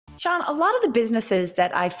Sean, a lot of the businesses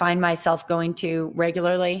that I find myself going to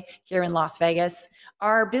regularly here in Las Vegas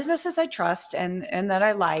are businesses I trust and that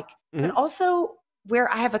I like, but also where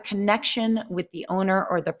I have a connection with the owner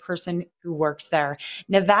or the person who works there.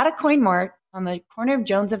 Nevada Coin Mart on the corner of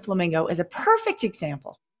Jones and Flamingo is a perfect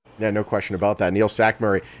example. Yeah, no question about that. Neil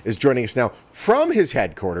Sackmurray is joining us now from his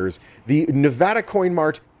headquarters, the Nevada Coin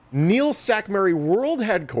Mart Neil Sackmurray World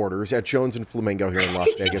Headquarters at Jones and Flamingo here in Las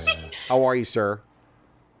Vegas. How are you, sir?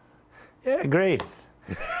 Yeah, great.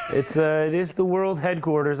 It is the world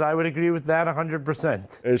headquarters. I would agree with that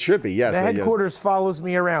 100%. It should be, yes. The headquarters follows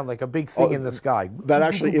me around like a big thing in the sky. That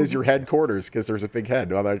actually is your headquarters because there's a big head.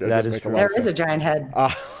 That is true. There is a giant head.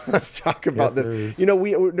 Let's talk about this. You know,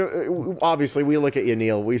 we obviously we look at you,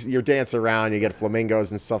 Neil. You're dancing around. You get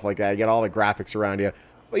flamingos and stuff like that. You get all the graphics around you,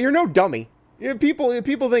 but you're no dummy. You know, people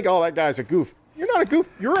think, oh, that guy's a goof. You're not a goof.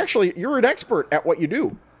 You're an expert at what you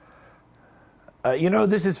do. You know,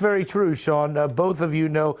 this is very true, Sean. Both of you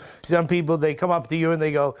know some people, they come up to you and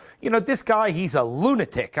they go, you know, this guy, he's a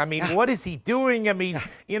lunatic. I mean, what is he doing? I mean,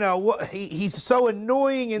 you know, he's so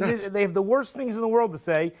annoying. And they have the worst things in the world to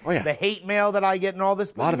say. Oh, yeah. The hate mail that I get and all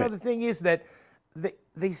this. But the thing is that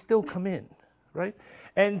they still come in, right?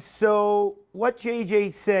 And so what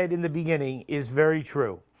JJ said in the beginning is very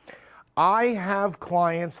true. I have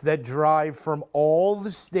clients that drive from all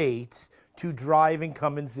the states to drive and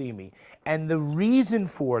come and see me. And the reason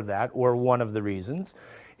for that, or one of the reasons,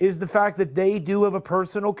 is the fact that they do have a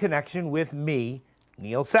personal connection with me,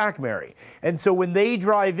 Neil Sackmurray. And so when they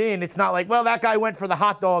drive in, it's not like, well, that guy went for the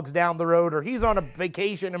hot dogs down the road, or he's on a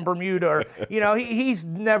vacation in Bermuda, or, you know, he's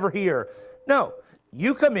never here. No.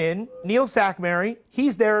 You come in, Neil Sackmurray,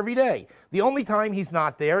 he's there every day. The only time he's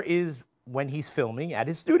not there is when he's filming at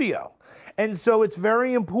his studio. And so it's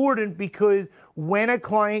very important because when a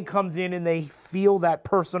client comes in and they feel that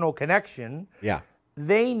personal connection,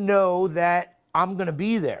 they know that I'm going to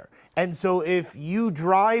be there. And so if you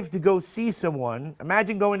drive to go see someone,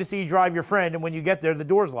 imagine going to see you drive your friend, and when you get there, the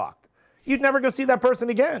door's locked. You'd never go see that person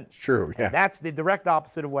again. True, yeah. And that's the direct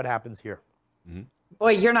opposite of what happens here.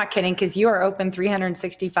 Boy, you're not kidding, because you are open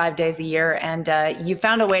 365 days a year, and you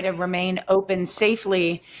found a way to remain open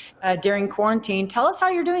safely during quarantine. Tell us how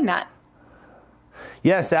you're doing that.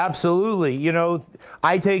 Yes, absolutely. You know,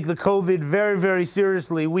 I take the COVID very, very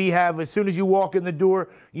seriously. We have, as soon as you walk in the door,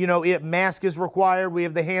 you know, mask is required. We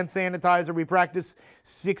have the hand sanitizer. We practice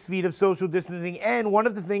 6 feet of social distancing. And one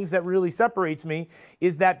of the things that really separates me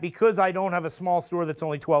is that because I don't have a small store that's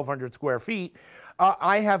only 1,200 square feet,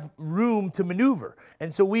 I have room to maneuver.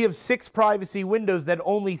 And so we have 6 privacy windows that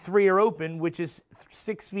only 3 are open, which is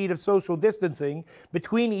 6 feet of social distancing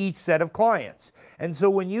between each set of clients. And so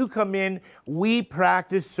when you come in, we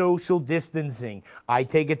practice social distancing. I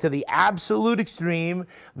take it to the absolute extreme.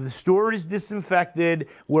 The store is disinfected.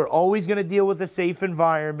 We're always going to deal with a safe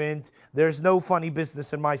environment. There's no funny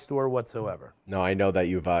business in my store whatsoever. No, I know that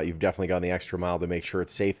you've definitely gone the extra mile to make sure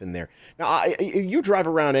it's safe in there. Now, you drive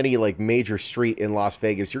around any like major street in Las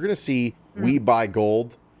Vegas, you're going to see "We Buy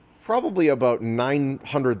Gold" probably about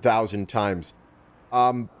 900,000 times.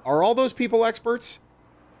 Are all those people experts?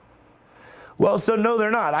 Well, so no,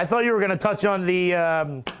 they're not. I thought you were going to touch on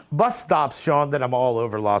the bus stops, Sean, that I'm all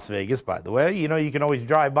over Las Vegas, by the way. You know, you can always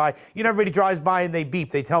drive by. You know, everybody drives by and they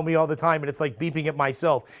beep. They tell me all the time, and it's like beeping at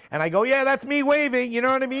myself. And I go, yeah, that's me waving. You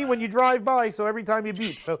know what I mean? When you drive by, so every time you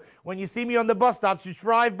beep. So when you see me on the bus stops, you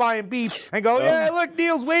drive by and beep and go, yeah, look,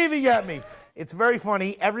 Neil's waving at me. It's very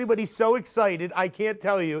funny. Everybody's so excited. I can't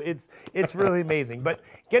tell you. It's really amazing. But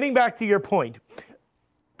getting back to your point,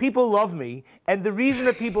 people love me, and the reason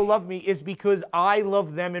that people love me is because I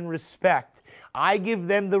love them in respect. I give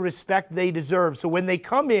them the respect they deserve. So when they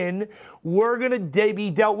come in, we're going to be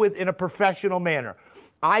dealt with in a professional manner.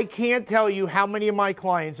 I can't tell you how many of my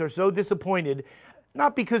clients are so disappointed,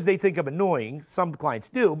 not because they think I'm annoying. Some clients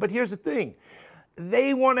do, but here's the thing.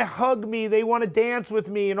 They want to hug me, they want to dance with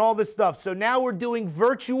me and all this stuff. So now we're doing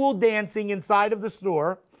virtual dancing inside of the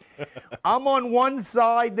store. I'm on one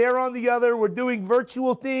side, they're on the other. We're doing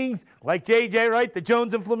virtual things like JJ, right? The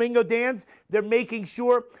Jones and Flamingo dance. They're making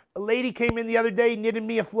sure. A lady came in the other day, knitted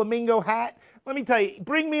me a flamingo hat. Let me tell you,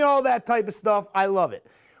 bring me all that type of stuff. I love it.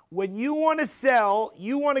 When you want to sell,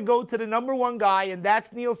 you want to go to the #1 guy, and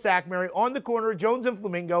that's Neil Sackmurray on the corner of Jones and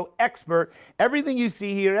Flamingo, expert. Everything you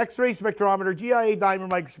see here, X-ray spectrometer, GIA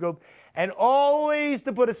diamond microscope, and always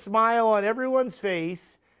to put a smile on everyone's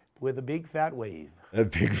face with a big fat wave. A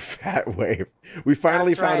big fat wave. We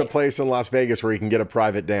finally found a place in Las Vegas where you can get a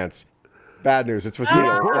private dance. Bad news, it's with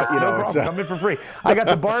Neil. Of course, no problem. Come in for free. I got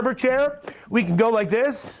the barber chair. We can go like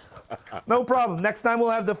this. No problem. Next time we'll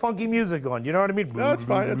have the funky music on. You know what I mean? No, it's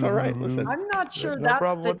fine. It's all right. Listen. I'm not sure No that's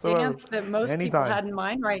problem the whatsoever. dance that most people Anytime. had in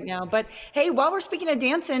mind right now. But hey, while we're speaking of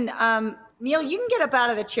dancing, Neil, you can get up out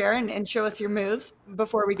of the chair and show us your moves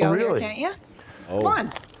before we go really? here, can't you? Oh. Come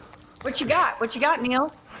on. What you got? What you got,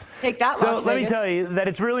 Neil? Take that, So Las let me Vegas. tell you that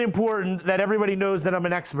it's really important that everybody knows that I'm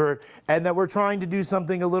an expert and that we're trying to do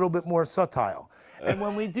something a little bit more subtle. And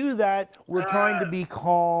when we do that, we're trying to be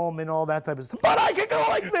calm and all that type of stuff. But I can go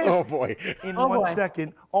like this. Oh, boy. In Oh, 1 boy.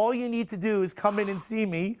 second. All you need to do is come in and see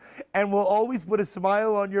me, and we'll always put a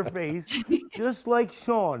smile on your face, just like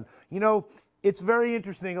Sean. You know, it's very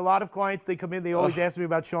interesting. A lot of clients, they come in, they always ask me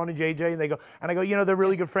about Sean and JJ, and I go, you know, they're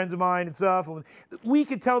really good friends of mine and stuff. And we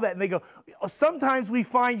could tell that, and they go, sometimes we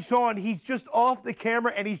find Sean, he's just off the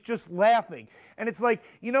camera and he's just laughing. And it's like,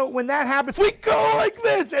 you know, when that happens, we go like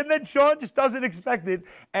this, and then Sean just doesn't expect it,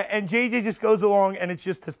 and JJ just goes along, and it's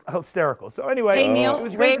just hysterical. So anyway, Hey, Neil, it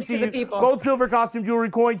was great wave to see to the you. people. Gold, silver, costume, jewelry,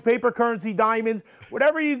 coins, paper, currency, diamonds,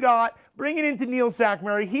 whatever you got. Bring it into Neil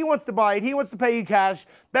Sackmary. He wants to buy it. He wants to pay you cash.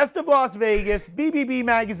 Best of Las Vegas, BBB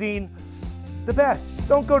Magazine, the best.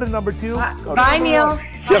 Don't go to number 2. Go to Bye, number Neil. 1.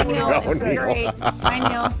 Bye, Neil. go, It's Neil. great. Bye,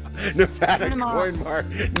 Neil. Nevada Turn 'em off. Coin Mart,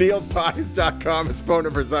 neilpies.com. His phone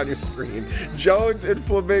number's on your screen. Jones and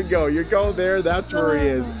Flamingo, you go there, that's where he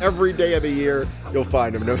is. Every day of the year, you'll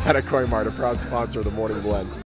find him. Nevada Coin Mart, a proud sponsor of the Morning Blend.